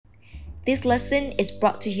This lesson is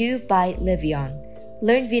brought to you by Levion,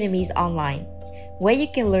 Learn Vietnamese Online, where you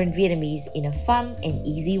can learn Vietnamese in a fun and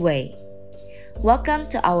easy way. Welcome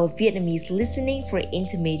to our Vietnamese listening for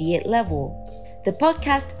intermediate level. The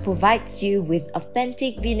podcast provides you with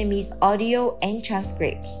authentic Vietnamese audio and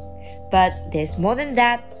transcripts. But there's more than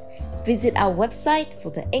that. Visit our website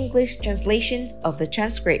for the English translations of the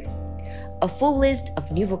transcript, a full list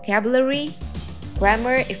of new vocabulary,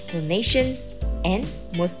 grammar explanations, and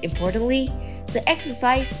most importantly, the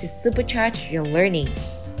exercise to supercharge your learning.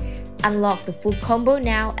 Unlock the full combo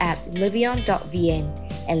now at levion.vn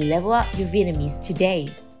and level up your Vietnamese today.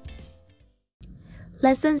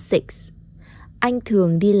 Lesson 6. Anh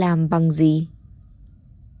thường đi làm bằng gì?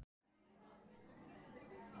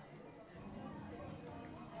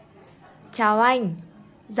 Chào anh,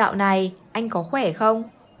 dạo này anh có khỏe không?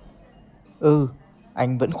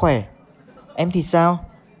 Anh vẫn khỏe. Em thì sao?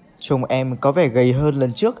 Trông em có vẻ gầy hơn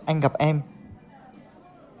lần trước anh gặp em.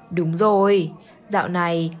 Đúng rồi, dạo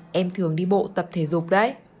này em thường đi bộ tập thể dục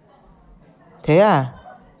đấy. Thế à?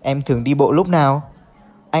 Em thường đi bộ lúc nào?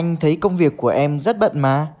 Anh thấy công việc của em rất bận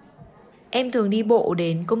mà. Em thường đi bộ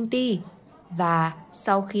đến công ty và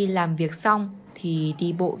sau khi làm việc xong thì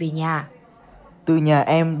đi bộ về nhà. Từ nhà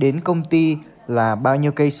em đến công ty là bao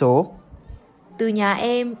nhiêu cây số? Từ nhà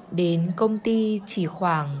em đến công ty chỉ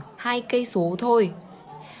khoảng 2 cây số thôi.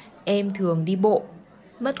 Em thường đi bộ,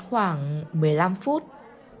 mất khoảng 15 phút.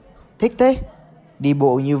 Thích thế. Đi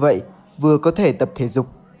bộ như vậy vừa có thể tập thể dục,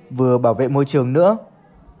 vừa bảo vệ môi trường nữa.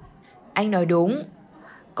 Anh nói đúng,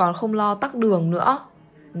 còn không lo tắc đường nữa,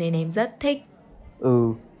 nên em rất thích.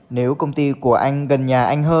 Nếu công ty của anh gần nhà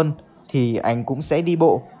anh hơn thì anh cũng sẽ đi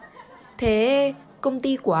bộ. Thế công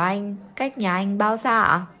ty của anh cách nhà anh bao xa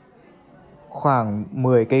ạ? Khoảng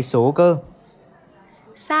 10 cây số cơ.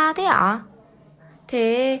 Xa thế ạ?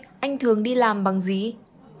 Thế anh thường đi làm bằng gì?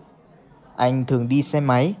 Anh thường đi xe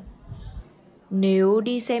máy. Nếu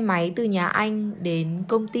đi xe máy từ nhà anh đến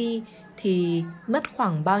công ty thì mất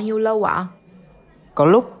khoảng bao nhiêu lâu ạ? Có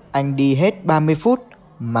lúc anh đi hết 30 phút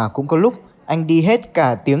mà cũng có lúc anh đi hết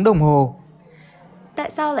cả tiếng đồng hồ. Tại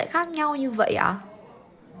sao lại khác nhau như vậy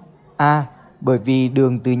ạ? Bởi vì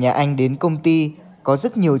đường từ nhà anh đến công ty có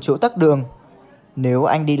rất nhiều chỗ tắc đường. Nếu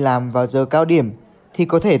anh đi làm vào giờ cao điểm thì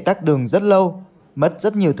có thể tắc đường rất lâu, mất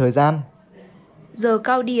rất nhiều thời gian. Giờ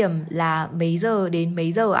cao điểm là mấy giờ đến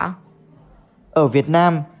mấy giờ ạ? Ở Việt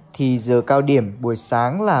Nam thì giờ cao điểm buổi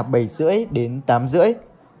sáng là 7:30 đến 8:30,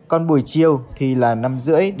 còn buổi chiều thì là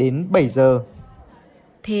 5:30 đến 7 giờ.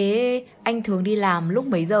 Thế anh thường đi làm lúc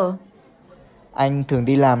mấy giờ? Anh thường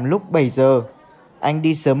đi làm lúc 7 giờ. Anh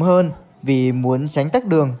đi sớm hơn vì muốn tránh tắc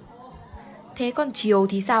đường. Thế còn chiều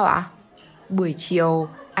thì sao ạ? Buổi chiều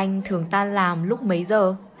anh thường tan làm lúc mấy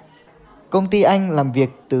giờ? Công ty anh làm việc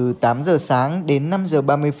từ 8 giờ sáng đến 5 giờ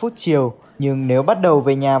 30 phút chiều, nhưng nếu bắt đầu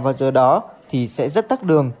về nhà vào giờ đó thì sẽ rất tắc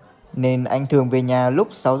đường, nên anh thường về nhà lúc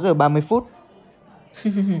 6 giờ 30 phút.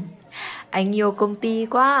 Anh yêu công ty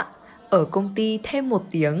quá, ở công ty thêm 1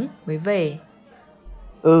 tiếng mới về.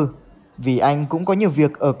 Vì anh cũng có nhiều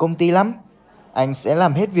việc ở công ty lắm. Anh sẽ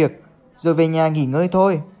làm hết việc rồi về nhà nghỉ ngơi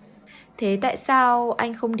thôi. Thế tại sao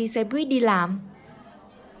anh không đi xe buýt đi làm?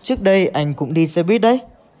 Trước đây anh cũng đi xe buýt đấy,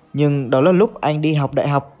 nhưng đó là lúc anh đi học đại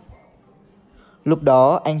học. Lúc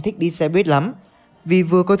đó anh thích đi xe buýt lắm, vì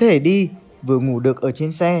vừa có thể đi, vừa ngủ được ở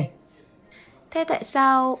trên xe. Thế tại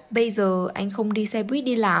sao bây giờ anh không đi xe buýt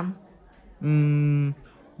đi làm?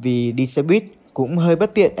 Vì đi xe buýt cũng hơi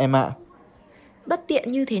bất tiện em ạ. Bất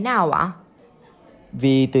tiện như thế nào ạ?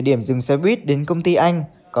 Vì từ điểm dừng xe buýt đến công ty anh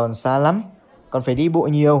còn xa lắm, còn phải đi bộ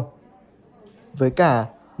nhiều. Với cả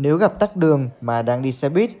nếu gặp tắc đường mà đang đi xe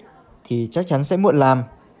buýt thì chắc chắn sẽ muộn làm.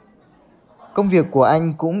 Công việc của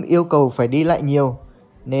anh cũng yêu cầu phải đi lại nhiều,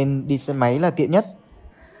 nên đi xe máy là tiện nhất.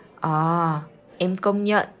 Em công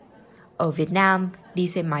nhận. Ở Việt Nam đi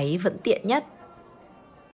xe máy vẫn tiện nhất.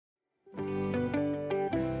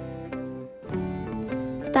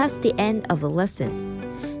 That's the end of the lesson.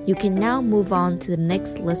 You can now move on to the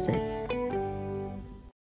next lesson.